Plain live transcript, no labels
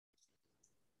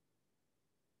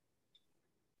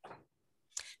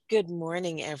Good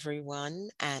morning, everyone,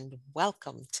 and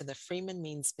welcome to the Freeman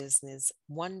Means Business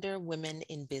Wonder Women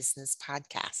in Business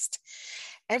podcast.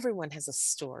 Everyone has a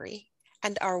story,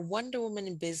 and our Wonder Woman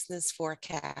in Business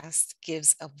forecast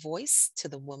gives a voice to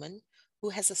the woman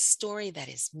who has a story that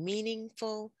is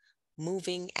meaningful,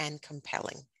 moving, and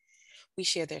compelling. We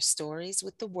share their stories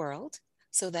with the world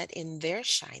so that in their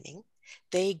shining,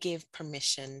 they give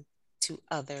permission to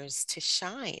others to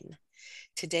shine.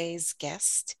 Today's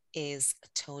guest is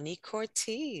Toni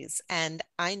Cortese, and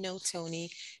I know Toni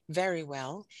very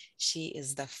well. She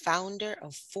is the founder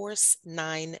of Force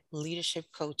 9 Leadership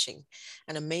Coaching,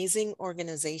 an amazing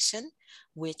organization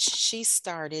which she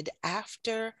started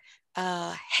after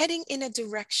heading in a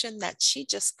direction that she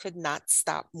just could not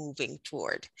stop moving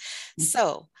toward.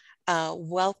 So,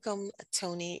 welcome,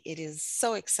 Toni. It is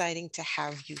so exciting to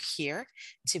have you here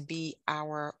to be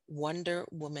our Wonder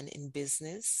Woman in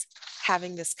Business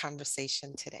having this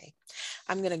conversation today.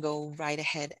 I'm going to go right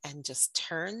ahead and just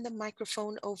turn the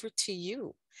microphone over to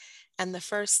you. And the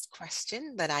first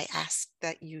question that I ask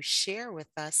that you share with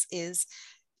us is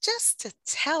just to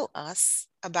tell us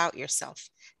about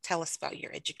yourself. Tell us about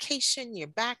your education, your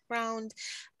background,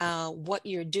 what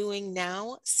you're doing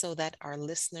now, so that our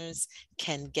listeners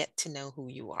can get to know who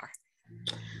you are.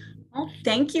 Well,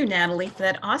 thank you, Natalie, for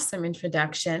that awesome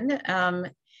introduction.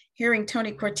 Hearing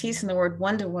Toni Cortese and the word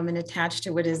Wonder Woman attached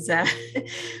to it is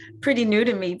pretty new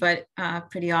to me, but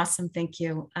pretty awesome. Thank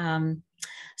you.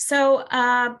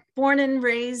 Born and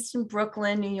raised in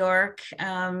Brooklyn, New York,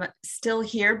 still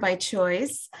here by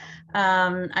choice.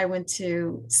 I went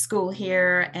to school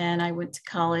here and I went to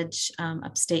college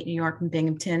upstate New York in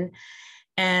Binghamton.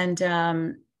 And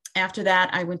after that,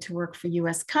 I went to work for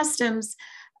U.S. Customs.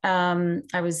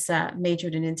 I was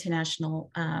majored in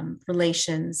international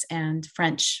relations and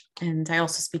French, and I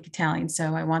also speak Italian.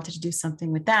 So I wanted to do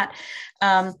something with that.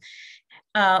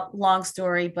 Long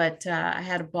story, but I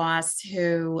had a boss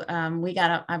who I'm going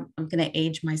to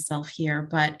age myself here,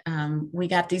 but we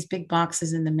got these big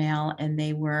boxes in the mail, and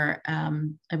they were,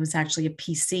 it was actually a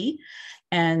PC,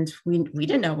 and we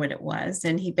didn't know what it was.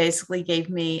 And he basically gave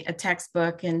me a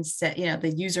textbook and said,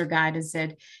 the user guide, and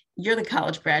said, "You're the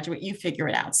college graduate, you figure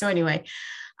it out." So anyway,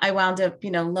 I wound up,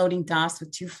 loading DOS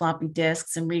with 2 floppy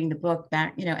disks and reading the book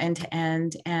back, end to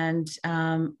end, and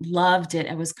loved it.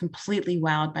 I was completely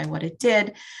wowed by what it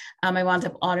did. I wound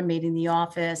up automating the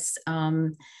office.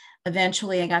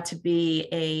 Eventually, I got to be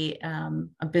a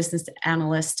business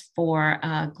analyst for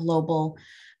global.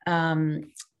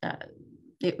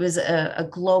 It was a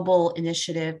global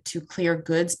initiative to clear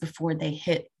goods before they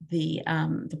hit the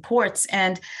ports.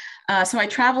 And so I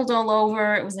traveled all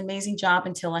over. It was an amazing job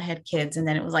until I had kids. And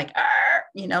then it was like,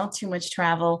 too much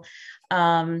travel.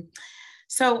 One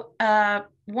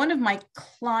of my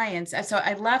clients, so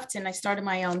I left and I started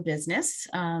my own business.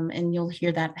 And you'll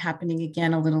hear that happening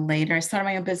again a little later. I started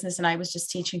my own business and I was just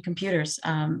teaching computers,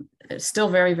 still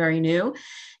very, very new.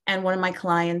 And one of my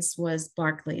clients was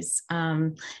Barclays.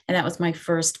 And that was my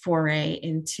first foray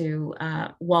into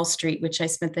Wall Street, which I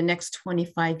spent the next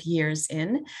 25 years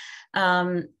in.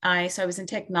 I was in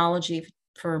technology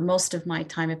for most of my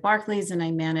time at Barclays, and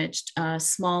I managed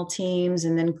small teams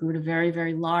and then grew to very,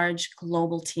 very large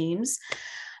global teams.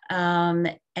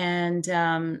 And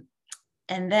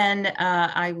then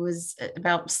I was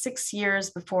about 6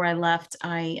 years before I left,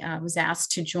 I was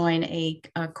asked to join a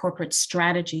corporate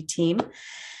strategy team,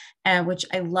 which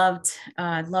I loved.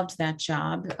 Loved that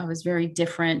job. I was very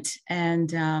different.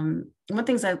 And one of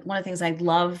the things I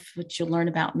love, which you'll learn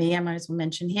about me, I might as well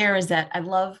mention here, is that I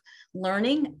love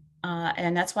learning.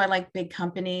 And that's why I like big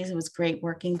companies. It was great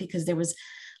working because there was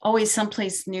always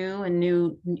someplace new and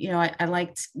new. I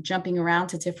liked jumping around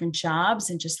to different jobs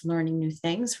and just learning new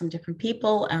things from different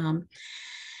people.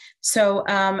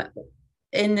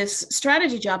 In this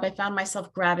strategy job, I found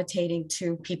myself gravitating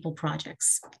to people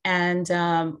projects. And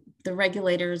the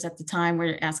regulators at the time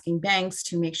were asking banks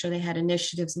to make sure they had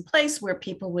initiatives in place where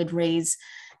people would raise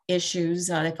issues.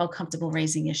 They felt comfortable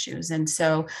raising issues. And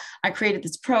so I created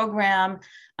this program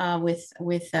with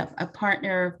a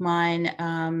partner of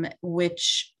mine,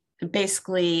 which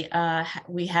basically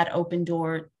we had open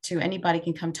door to anybody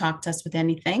can come talk to us with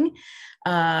anything,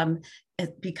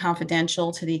 be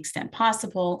confidential to the extent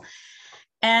possible.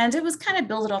 And it was kind of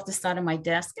built off the side of my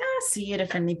desk. See it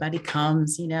if anybody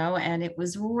comes, and it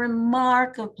was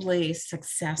remarkably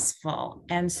successful.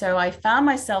 And so I found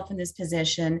myself in this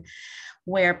position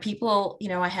where people,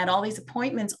 I had all these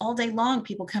appointments all day long,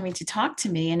 people coming to talk to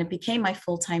me, and it became my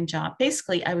full-time job.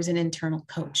 Basically, I was an internal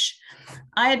coach.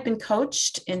 I had been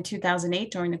coached in 2008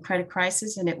 during the credit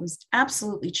crisis, and it was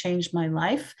absolutely changed my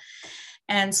life.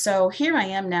 And so here I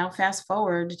am now, fast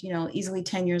forward, easily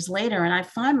 10 years later, and I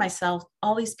find myself,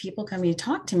 all these people coming to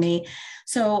talk to me.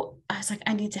 So I was like,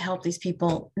 I need to help these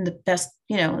people in the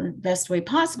best way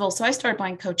possible. So I started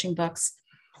buying coaching books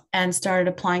and started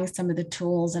applying some of the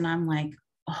tools. And I'm like,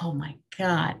 oh my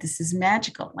God, this is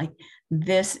magical. Like,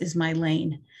 this is my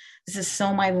lane. This is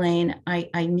so my lane.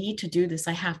 I need to do this.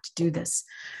 I have to do this.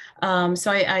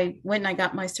 So I went and I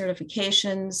got my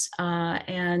certifications,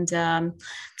 and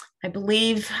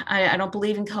I don't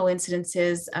believe in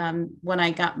coincidences. When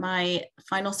I got my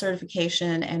final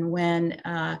certification, and when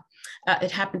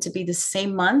it happened to be the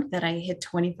same month that I hit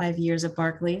 25 years at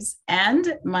Barclays,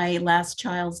 and my last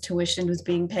child's tuition was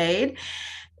being paid,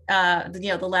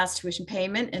 the last tuition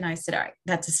payment. And I said, all right,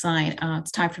 that's a sign.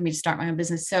 It's time for me to start my own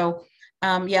business. So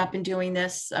yeah, I've been doing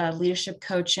this leadership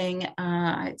coaching.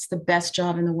 It's the best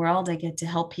job in the world. I get to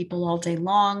help people all day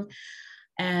long.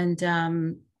 And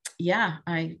yeah,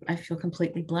 I feel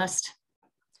completely blessed.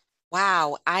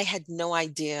 Wow, I had no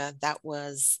idea that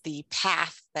was the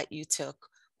path that you took.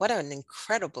 What an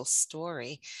incredible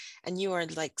story. And you are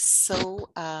like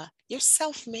you're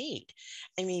self-made.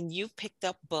 I mean, you picked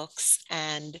up books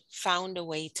and found a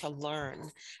way to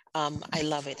learn. I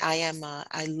love it.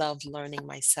 I love learning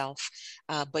myself.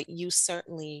 But you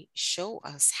certainly show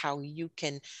us how you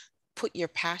can put your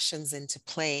passions into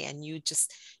play, and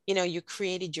you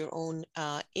created your own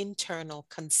internal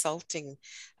consulting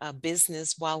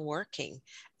business while working.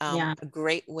 Yeah. A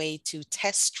great way to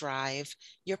test drive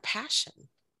your passion.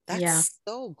 Yeah. That's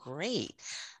so great.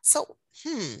 So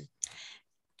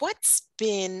what's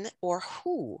been, or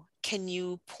who can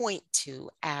you point to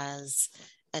as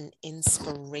an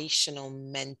inspirational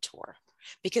mentor?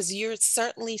 Because you're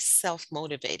certainly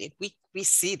self-motivated. We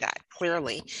see that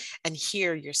clearly and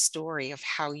hear your story of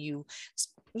how you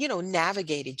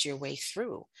navigated your way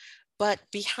through. But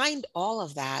behind all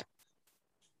of that,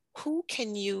 who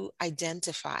can you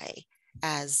identify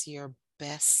as your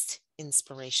best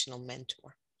inspirational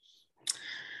mentor?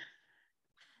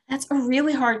 That's a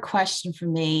really hard question for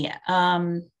me.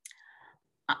 I'm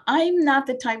not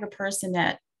the type of person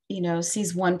that,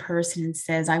 sees one person and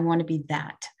says, I want to be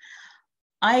that.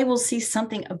 I will see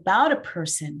something about a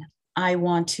person I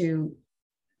want to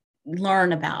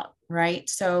learn about, right?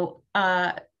 So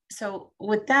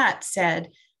with that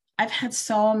said, I've had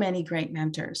so many great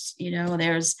mentors.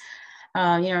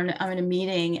 I'm in a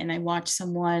meeting and I watch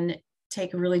someone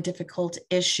take a really difficult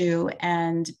issue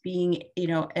and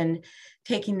and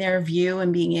taking their view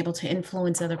and being able to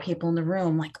influence other people in the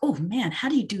room. Like, oh man, how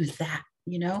do you do that?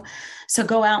 So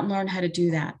go out and learn how to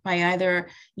do that by either,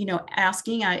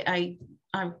 asking.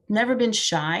 I've never been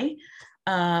shy.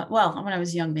 Well, when I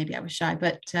was young, maybe I was shy,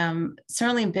 but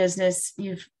certainly in business,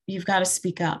 you've got to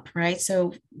speak up, right?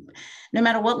 So no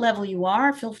matter what level you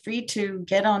are, feel free to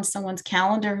get on someone's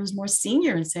calendar who's more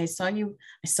senior and say, I saw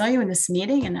you in this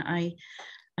meeting, and I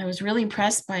was really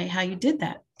impressed by how you did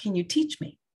that. Can you teach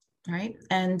me? Right.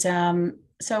 And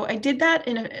so I did that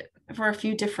for a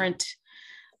few different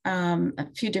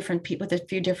people with a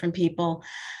few different people.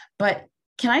 But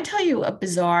can I tell you a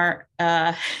bizarre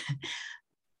a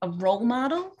role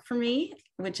model for me,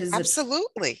 which is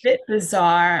Absolutely. a bit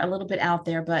bizarre, a little bit out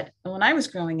there. But when I was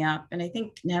growing up, and I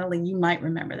think, Natalie, you might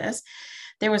remember this,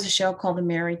 there was a show called The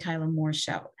Mary Tyler Moore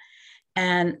Show.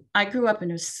 And I grew up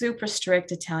in a super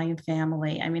strict Italian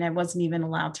family. I mean, I wasn't even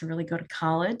allowed to really go to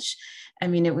college. I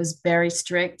mean, it was very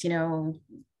strict,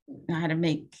 I had to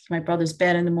make my brother's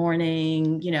bed in the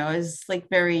morning, it was like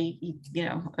very,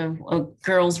 a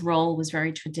girl's role was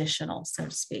very traditional, so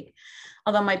to speak.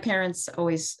 Although my parents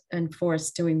always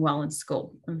enforced doing well in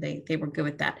school. They were good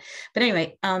with that. But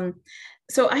anyway,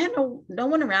 so I had no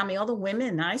one around me. All the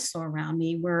women I saw around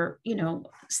me were,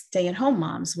 stay-at-home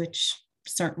moms, which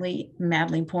certainly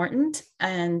madly important,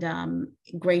 and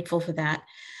grateful for that.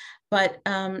 But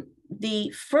the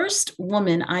first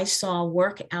woman I saw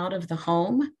work out of the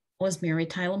home was Mary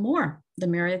Tyler Moore, the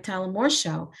Mary Tyler Moore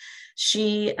Show.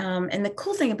 She and the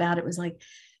cool thing about it was like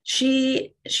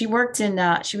she worked in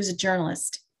she was a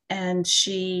journalist, and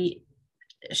she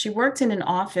worked in an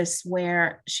office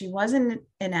where she wasn't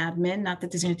an admin. Not that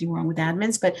there's anything wrong with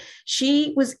admins, but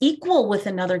she was equal with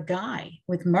another guy,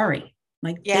 with Murray.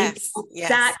 Like Yes, they yes.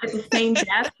 sat at the same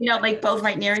desk, like both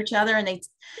right near each other, and they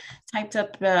typed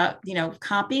up,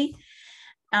 copy.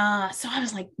 So I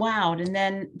was like, wow. And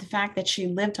then the fact that she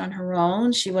lived on her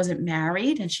own, she wasn't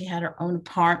married, and she had her own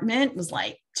apartment was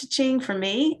like cha-ching for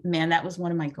me. Man, that was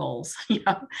one of my goals.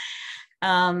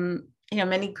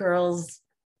 Many girls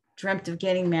dreamt of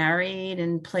getting married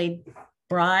and played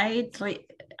bride.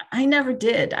 I never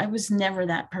did. I was never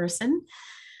that person,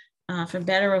 for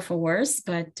better or for worse.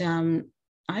 But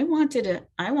I wanted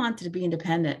to be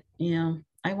independent,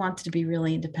 I wanted to be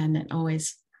really independent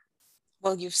always.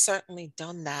 Well, you've certainly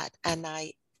done that. And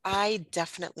I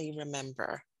definitely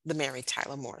remember the Mary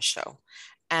Tyler Moore Show.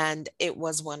 And it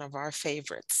was one of our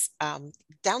favorites,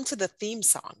 down to the theme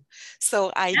song.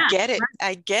 So I Yeah. get it.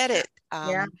 I get it.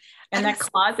 Yeah. And And that it's,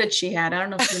 closet she had, I don't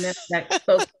know if you remember that,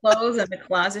 those clothes and the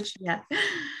closet she had.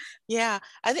 yeah,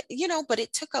 but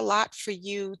it took a lot for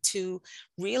you to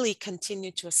really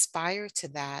continue to aspire to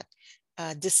that,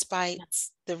 despite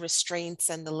the restraints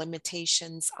and the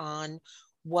limitations on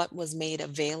what was made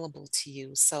available to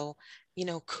you. So,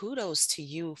 kudos to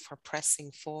you for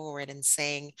pressing forward and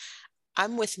saying,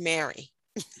 I'm with Mary.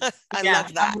 I Yeah, love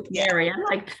I'm that. with Yeah. Mary. I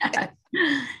like that.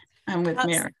 I'm with Uh,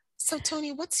 Mary. so,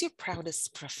 Tony, what's your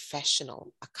proudest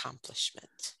professional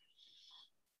accomplishment?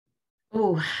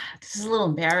 Oh, this is a little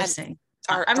And embarrassing.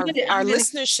 our I'm our, gonna, our I'm gonna.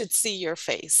 listeners should see your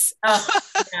face. Oh,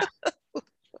 yeah.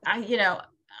 I, you know,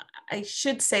 I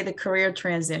should say the career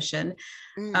transition.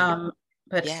 Mm, Um,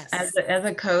 but yes. as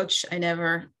a coach,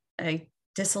 I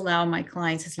disallow my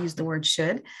clients to use the word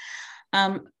should.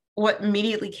 What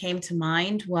immediately came to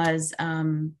mind was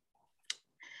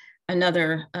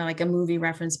another like a movie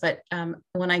reference, but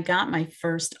when I got my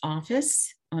first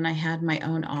office, when I had my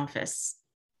own office,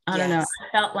 I don't know, Yes.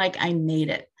 I felt like I made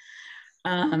it.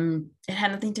 It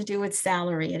had nothing to do with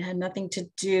salary. It had nothing to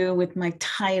do with my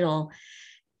title.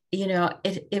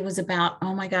 It was about,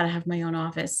 oh my God, I have my own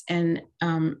office. And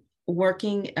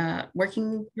Working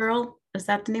Girl, is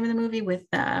that the name of the movie with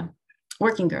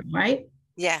Working Girl, right?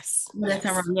 Yes. That's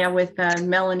Yes. yeah, with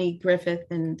Melanie Griffith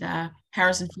and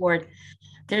Harrison Ford.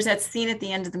 There's that scene at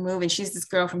the end of the movie. She's this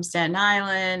girl from Staten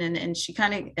Island, and she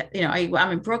kind of,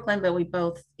 I'm in Brooklyn, but we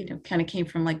both, kind of came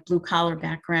from like blue collar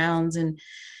backgrounds, and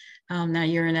now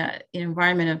you're in an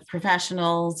environment of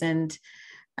professionals, and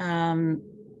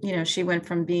she went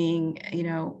from being,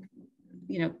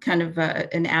 kind of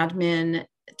an admin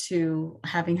to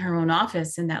having her own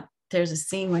office, and that there's a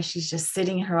scene where she's just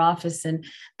sitting in her office in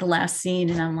the last scene,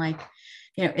 and I'm like,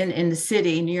 in the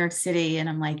city, New York City, and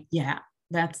I'm like, yeah,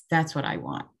 that's what I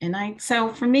want. So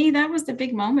for me, that was the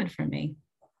big moment for me.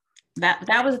 That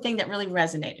was the thing that really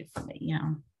resonated for me.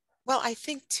 Well, I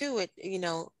think too, it,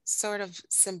 sort of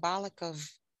symbolic of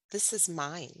this is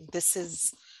mine. This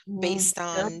is Mm, based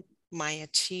on my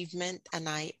achievement. And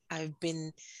I've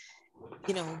been,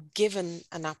 given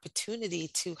an opportunity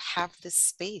to have this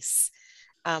space.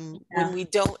 When yeah, we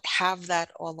don't have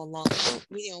that all along,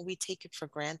 we take it for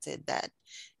granted that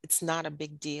it's not a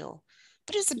big deal,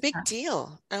 but it's a big yeah.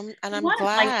 deal. And I'm What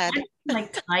glad.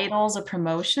 like titles or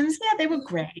promotions? Yeah, they were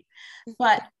great,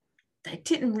 but it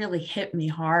didn't really hit me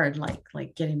hard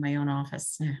like getting my own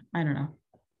office. I don't know.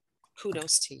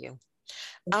 Kudos to you.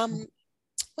 Um,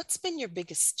 what's been your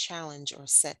biggest challenge or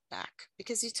setback?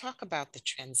 Because you talk about the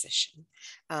transition.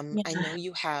 I Yeah, know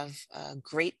you have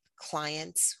great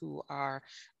clients who are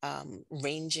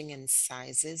ranging in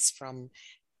sizes from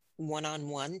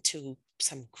one-on-one to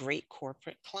some great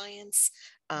corporate clients.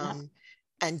 yeah.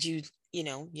 And you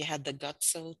had the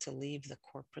gutso to leave the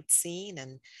corporate scene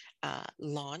and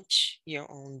launch your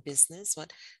own business.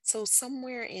 But so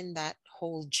somewhere in that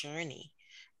whole journey,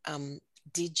 um,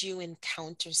 did you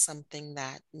encounter something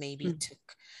that maybe Mm.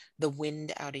 took the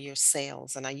wind out of your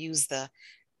sails? And I use the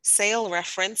sail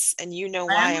reference, and you know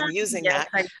why I'm using Yes,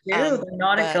 that. I do. Um, The but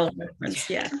nautical reference.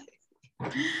 Yeah.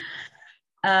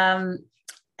 Um,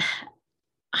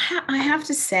 I have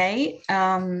to say,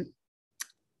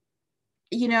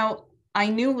 you know, I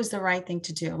knew it was the right thing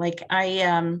to do. Like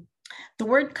the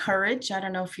word courage, I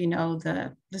don't know if you know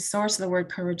the source of the word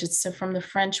courage. It's from the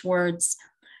French words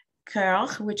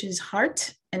cœur, which is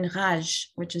heart, and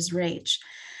rage, which is rage.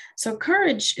 So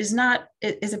courage is not,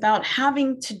 it is about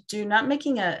having to do, not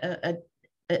making a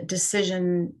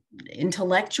decision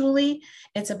intellectually.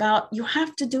 It's about, you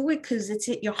have to do it because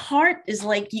your heart is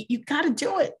like, you got to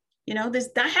do it.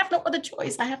 I have no other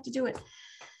choice. I have to do it.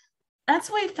 That's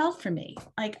the way it felt for me.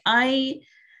 Like my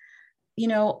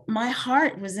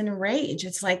heart was in a rage.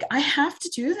 It's like, I have to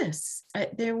do this.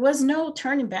 There was no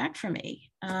turning back for me.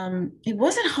 It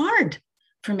wasn't hard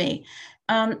for me.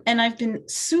 And I've been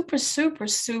super, super,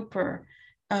 super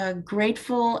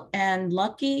grateful and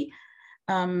lucky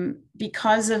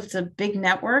because of the big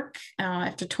network.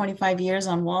 After 25 years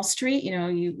on Wall Street,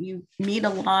 you meet a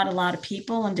lot of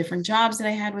people and different jobs that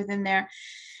I had within there.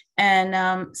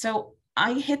 And so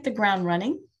I hit the ground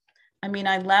running. I mean,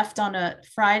 I left on a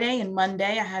Friday, and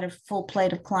Monday I had a full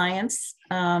plate of clients.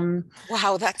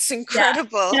 wow, that's Yeah,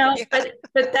 incredible. Yeah.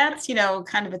 but that's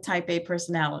kind of a type A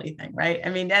personality thing, right? I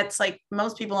mean, that's like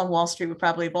most people on Wall Street would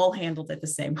probably have all handled it the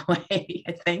same way,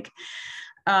 I think.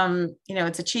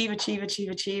 It's achieve, achieve,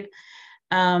 achieve, achieve.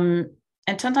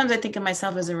 And sometimes I think of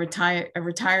myself as a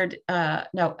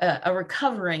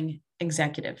recovering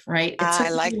executive, right? It I took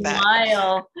me like a that.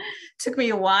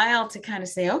 while, to kind of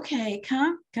say, okay,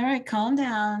 all right, calm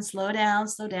down, slow down,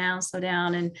 slow down, slow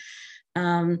down. And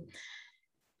um,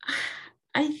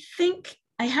 I think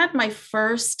I had my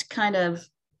first kind of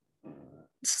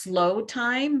slow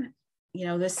time,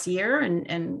 this year,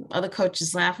 and other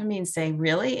coaches laugh at me and say,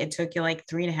 really, it took you like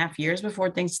 3.5 years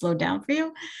before things slowed down for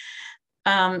you.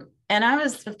 And I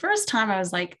was the first time I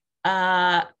was like,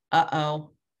 all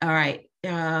right.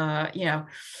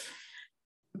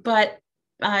 But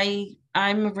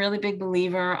I'm a really big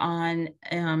believer on,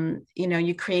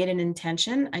 you create an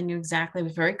intention. I knew exactly, I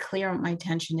was very clear what my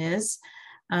intention is,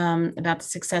 about the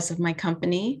success of my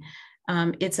company.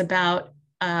 It's about,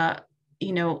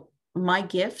 my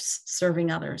gifts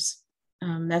serving others.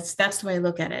 That's the way I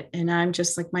look at it. And I'm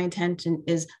just like, my intention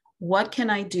is, what can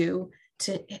I do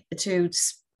to to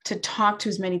to talk to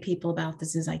as many people about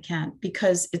this as I can,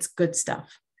 because it's good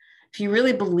stuff. If you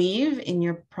really believe in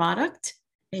your product,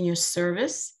 in your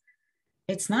service,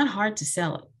 it's not hard to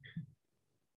sell it.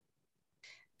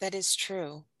 That is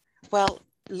true. Well,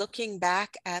 looking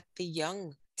back at the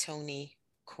young Toni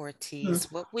Cortese,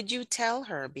 what would you tell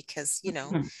her? Because,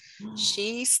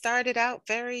 she started out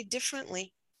very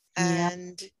differently, Yeah.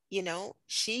 and,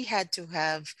 she had to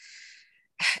have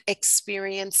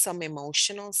experienced some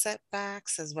emotional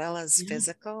setbacks as well as Yeah.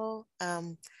 physical.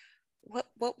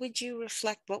 What would you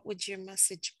reflect? What would your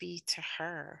message be to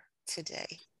her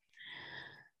today?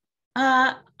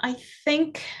 I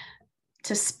think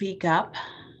to speak up.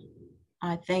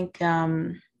 I think,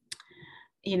 I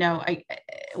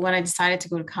when I decided to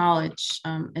go to college,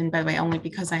 and by the way, only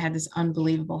because I had this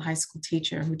unbelievable high school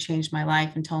teacher who changed my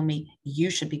life and told me,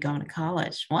 you should be going to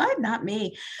college. What? Not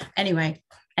me. Anyway,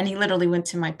 and he literally went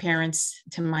to my parents,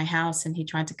 to my house, and he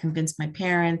tried to convince my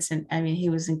parents. And I mean, he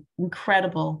was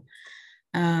incredible.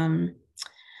 Um,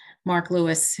 Mark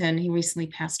Lewis, and he recently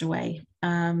passed away.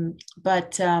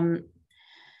 But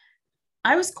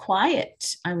I was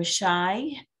quiet. I was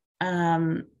shy.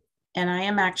 Um, and I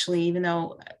am actually, even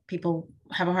though people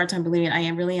have a hard time believing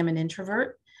it, really am an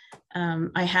introvert.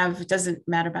 It doesn't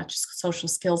matter about just social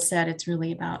skill set. It's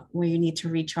really about where you need to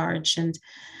recharge. And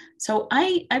so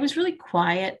I was really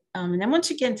quiet. And then once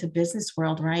you get into business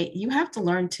world, right, you have to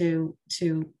learn to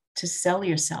sell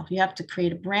yourself. You have to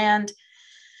create a brand,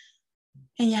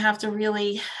 and you have to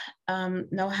really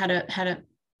know how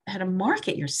to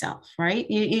market yourself, right?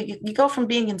 You go from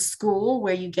being in school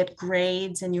where you get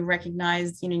grades and you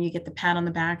recognize, you get the pat on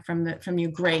the back from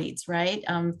your grades, right?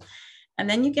 And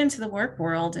then you get into the work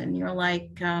world and you're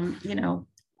like,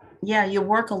 yeah, your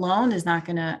work alone is not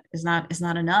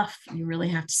enough. You really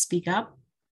have to speak up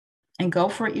and go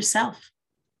for it yourself.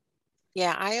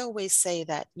 Yeah, I always say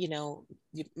that,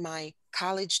 my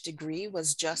college degree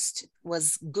was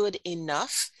good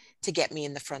enough to get me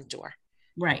in the front door.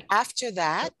 Right. After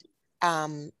that,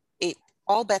 it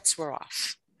all bets were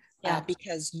off, Yeah.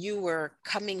 because you were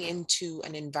coming into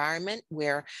an environment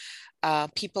where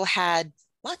people had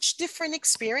much different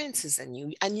experiences than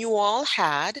you, and you all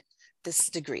had this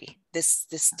degree,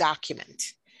 this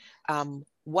document.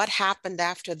 What happened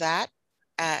after that,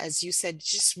 as you said,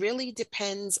 just really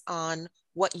depends on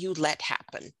what you let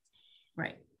happen.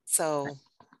 Right. So,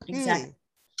 Exactly.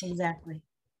 Exactly.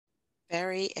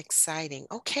 very exciting.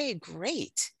 Okay,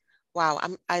 great. Wow,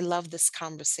 I love this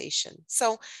conversation.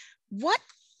 So, what,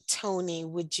 Toni,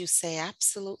 would you say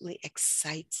absolutely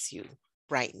excites you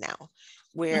right now?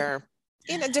 We're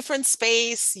in a different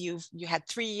space. You had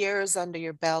 3 years under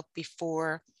your belt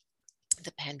before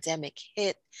the pandemic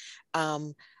hit.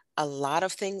 Um, a lot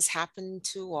of things happened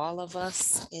to all of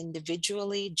us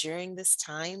individually during this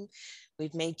time.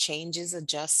 We've made changes,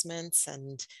 adjustments,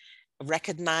 and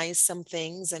recognized some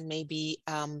things, and maybe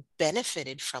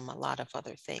benefited from a lot of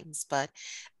other things. But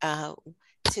uh,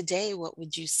 today, what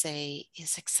would you say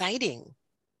is exciting?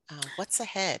 What's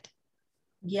ahead?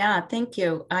 Yeah, thank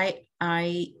you.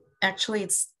 I actually,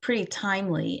 it's pretty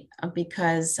timely,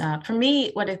 because for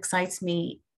me, what excites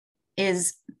me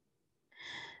is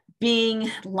being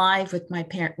live with my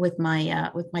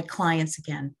clients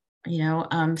again.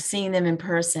 Seeing them in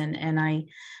person, and I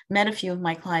met a few of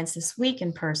my clients this week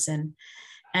in person,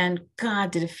 and God,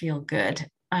 did it feel good.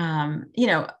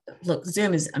 Look,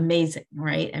 Zoom is amazing,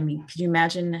 right? I mean, could you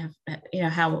imagine,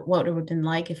 how what it would have been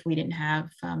like if we didn't have,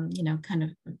 kind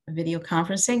of video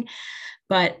conferencing?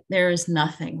 But there is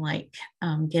nothing like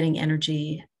getting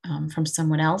energy from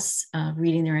someone else,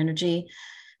 reading their energy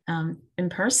in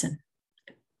person.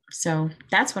 So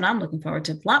that's what I'm looking forward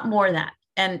to. A lot more of that.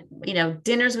 and,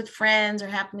 dinners with friends are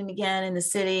happening again in the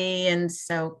city. And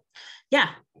so, yeah,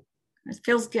 it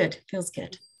feels good. Feels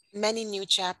good. Many new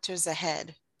chapters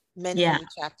ahead. Many Yeah. new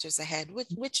chapters ahead,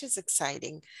 which is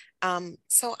exciting.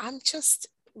 So I'm just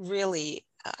really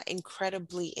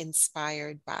incredibly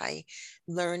inspired by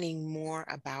learning more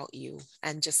about you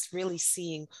and just really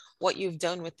seeing what you've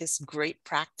done with this great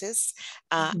practice.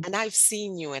 And I've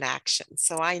seen you in action,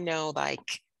 so I know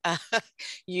like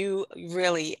you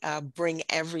really bring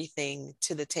everything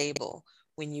to the table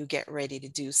when you get ready to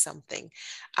do something.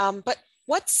 But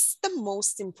what's the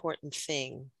most important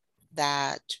thing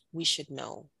that we should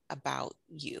know about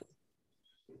you?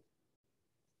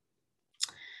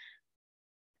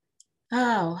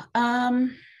 Oh, I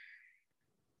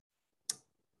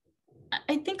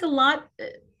think a lot,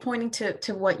 pointing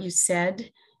to what you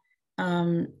said.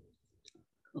 Um,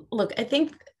 Look, I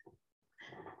think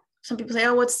some people say,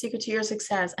 "Oh, what's the secret to your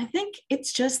success?" I think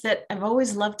it's just that I've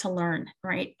always loved to learn,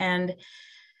 right? And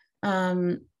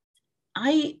um,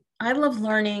 I love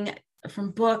learning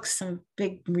from books. I'm a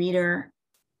big reader,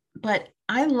 but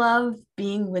I love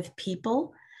being with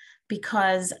people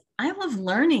because I love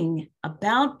learning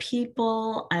about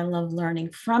people. I love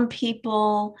learning from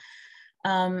people.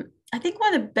 I think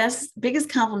one of the biggest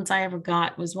compliments I ever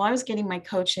got was while I was getting my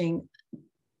coaching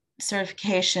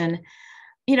certification.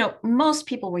 Most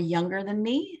people were younger than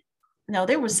me. No,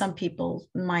 there were some people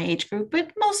in my age group,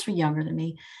 but most were younger than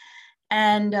me.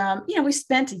 And, we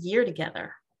spent a year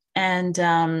together and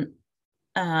um,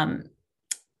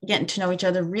 getting to know each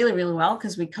other really, really well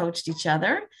because we coached each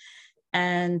other.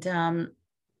 And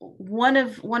one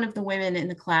of the women in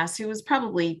the class, who was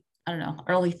probably, I don't know,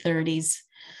 early 30s,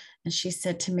 and she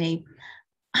said to me,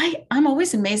 I'm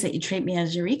always amazed that you treat me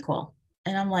as your equal.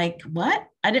 And I'm like, what?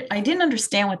 I didn't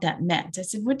understand what that meant. I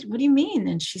said, what do you mean?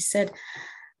 And she said,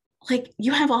 like,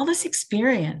 you have all this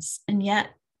experience, and yet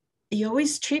you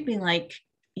always treat me like,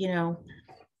 you know,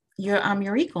 I'm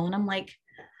your equal. And I'm like,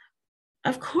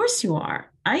 of course you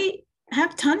are. I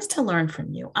have tons to learn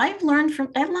from you. I've learned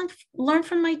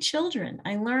from my children.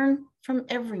 I learn from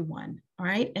everyone. All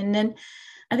right. And then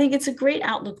I think it's a great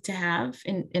outlook to have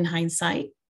in hindsight,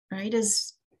 right?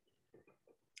 Is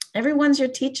everyone's your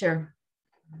teacher.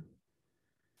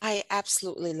 I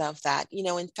absolutely love that.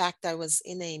 In fact, I was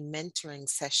in a mentoring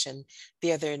session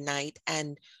the other night,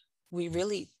 and we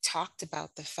really talked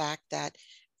about the fact that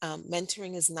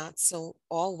mentoring is not so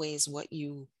always what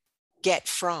you get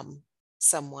from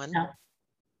someone, Yeah.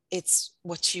 it's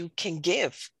what you can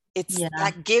give. It's Yeah.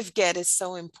 that give get is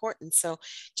so important. So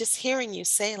just hearing you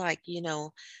say, like,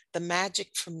 the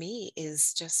magic for me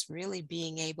is just really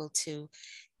being able to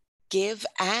give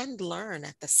and learn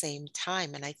at the same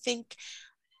time. And I think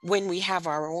when we have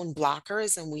our own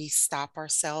blockers and we stop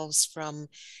ourselves from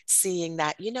seeing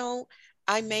that,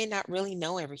 I may not really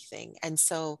know everything. And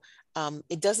so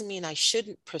it doesn't mean I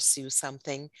shouldn't pursue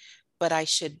something, but I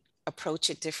should approach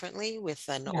it differently with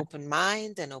an Yeah. open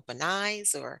mind and open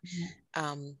eyes or, Yeah.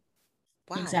 um,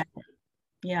 wow, Exactly.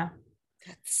 Yeah.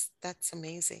 that's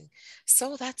amazing.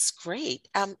 So that's great.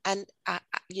 And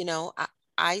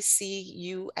I see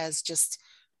you as just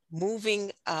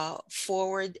moving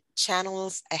forward,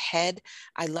 channels ahead.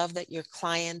 I love that your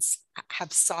clients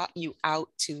have sought you out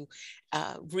to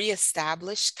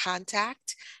reestablish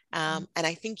contact. And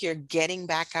I think you're getting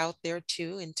back out there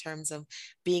too in terms of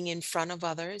being in front of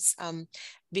others.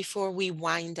 Before we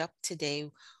wind up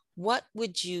today, what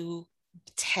would you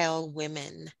tell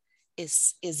women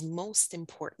is most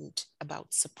important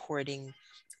about supporting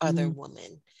other Mm.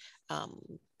 women?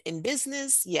 In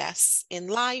business, yes. In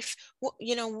life,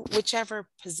 whichever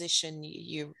position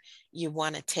you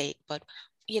want to take. But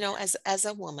as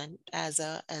a woman, as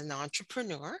an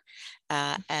entrepreneur,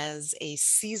 as a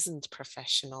seasoned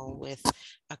professional with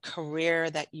a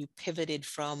career that you pivoted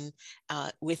from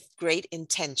with great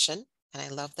intention, and I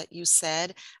love that you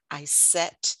said, I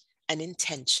set an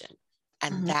intention,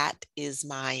 and Mhm. that is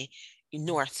my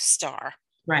North Star.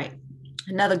 Right.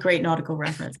 Another great nautical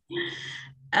reference.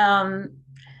 Um,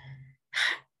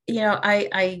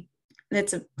 I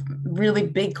that's a really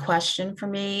big question for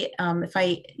me. If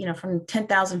I, from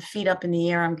 10,000 feet up in the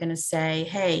air, I'm going to say,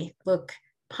 hey, look,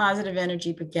 positive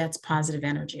energy begets positive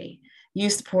energy. You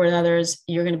support others,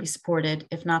 you're going to be supported,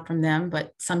 if not from them,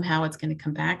 but somehow it's going to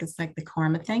come back. It's like the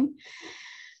karma thing.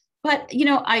 But,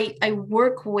 I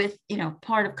work with,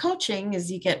 part of coaching is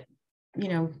you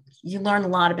know, you learn a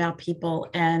lot about people.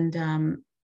 And um,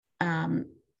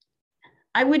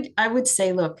 I would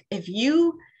say, look, if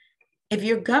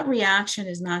your gut reaction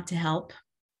is not to help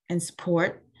and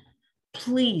support,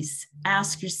 please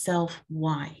ask yourself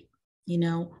why.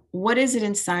 What is it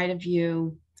inside of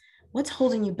you? What's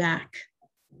holding you back?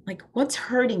 Like, what's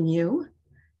hurting you?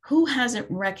 Who hasn't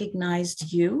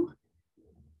recognized you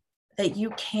that you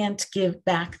can't give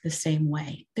back the same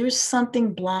way? There's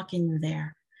something blocking you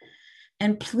there.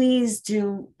 And please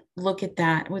do look at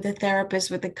that with a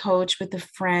therapist, with a coach, with a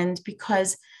friend,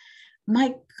 because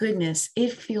my goodness,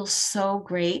 it feels so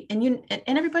great. And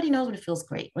everybody knows what it feels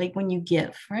great, like when you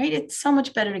give, right? It's so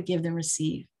much better to give than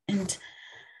receive. And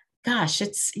gosh,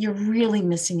 you're really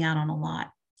missing out on a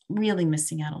lot, really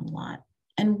missing out on a lot.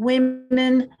 And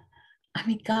women, I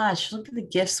mean, gosh, look at the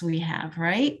gifts we have,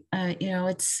 right?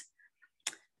 It's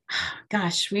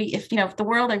gosh, if the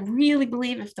world, I really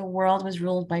believe if the world was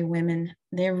ruled by women,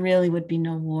 there really would be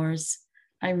no wars.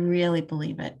 I really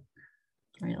believe it.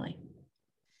 Really.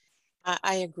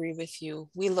 I agree with you.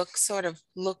 We look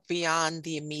beyond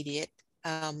the immediate.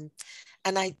 And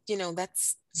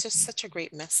that's just such a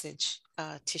great message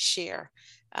to share.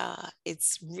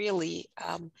 It's really,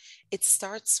 it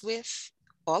starts with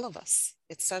all of us.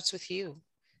 It starts with you.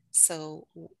 So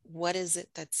what is it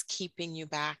that's keeping you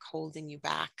back, holding you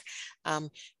back?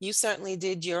 You certainly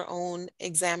did your own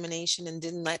examination and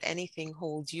didn't let anything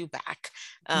hold you back.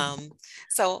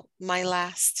 So my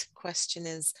last question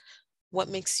is, what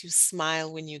makes you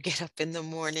smile when you get up in the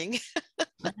morning?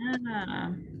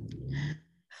 Yeah.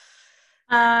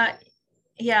 Uh,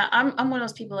 yeah, I'm one of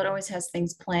those people that always has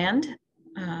things planned.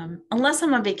 Unless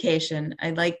I'm on vacation,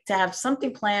 I like to have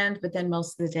something planned, but then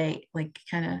most of the day, like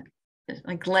kind of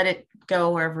like let it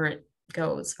go wherever it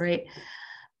goes, right?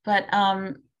 But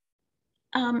I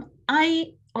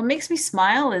what makes me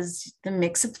smile is the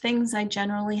mix of things I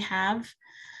generally have.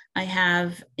 I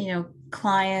have,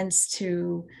 clients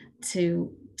to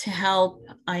help.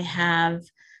 I have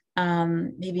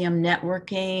maybe I'm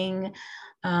networking.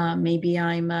 Maybe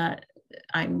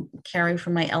I'm caring for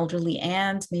my elderly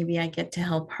aunt. Maybe I get to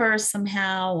help her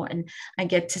somehow, and I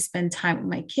get to spend time with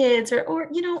my kids, or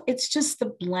it's just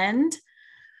the blend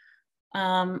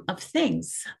of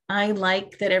things. I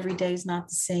like that every day is not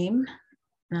the same.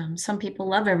 Some people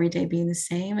love every day being the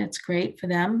same. It's great for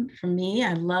them. For me,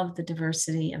 I love the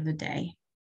diversity of the day.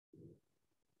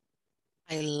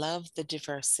 I love the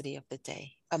diversity of the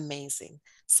day. Amazing.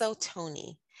 So,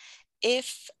 Toni,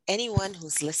 if anyone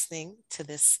who's listening to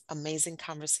this amazing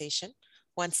conversation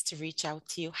wants to reach out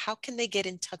to you, how can they get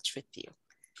in touch with you?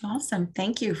 Awesome.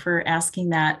 Thank you for asking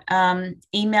that.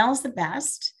 Email's the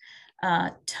best.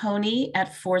 Toni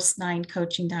at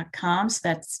force9coaching.com. So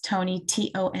that's Toni,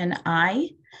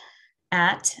 Toni,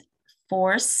 at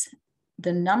force,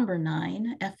 the number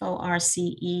 9, FORCE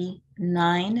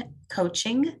 9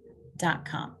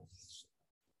 coaching.com.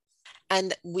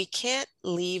 And we can't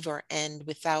leave or end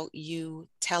without you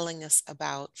telling us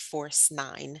about Force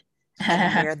 9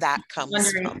 and where that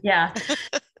comes from. Yeah.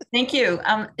 Thank you.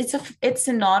 It's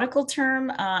a nautical term.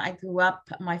 I grew up.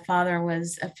 My father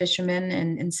was a fisherman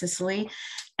in Sicily,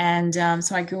 and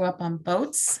so I grew up on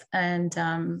boats and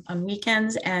on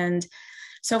weekends. And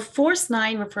so Force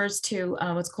 9 refers to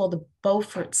what's called the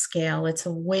Beaufort scale. It's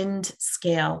a wind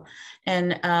scale,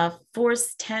 and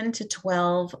Force 10 to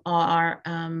 12 are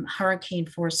hurricane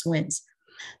force winds.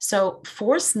 So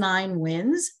Force 9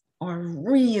 winds are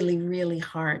really, really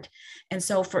hard. And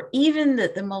so for even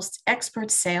the most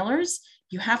expert sailors,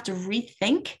 you have to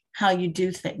rethink how you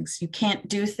do things. You can't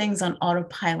do things on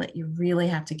autopilot. You really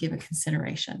have to give it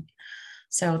consideration.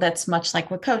 So that's much like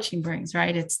what coaching brings,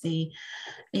 right? It's the,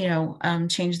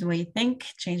 change the way you think,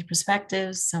 change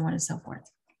perspectives, so on and so forth.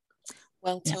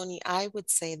 Well, Toni, I would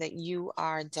say that you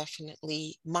are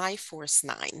definitely my Force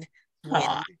 9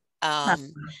 Aw,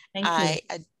 win. thank you. I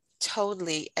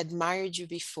totally admired you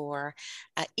before,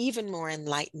 even more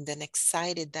enlightened and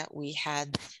excited that we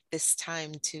had this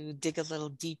time to dig a little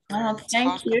deeper and thank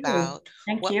talk you. about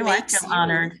Thank what you. I makes feel you.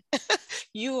 honored.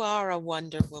 You are a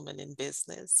Wonder Woman in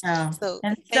business. Oh, So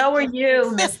and thank so are you.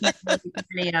 you, Miss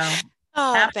Video.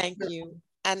 Oh, thank Absolutely. you.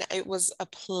 And it was a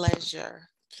pleasure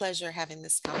having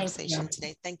this conversation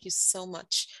today. Thank you so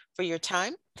much for your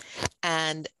time.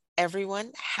 And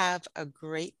everyone, have a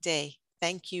great day.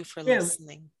 Thank you for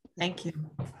listening. Thank you.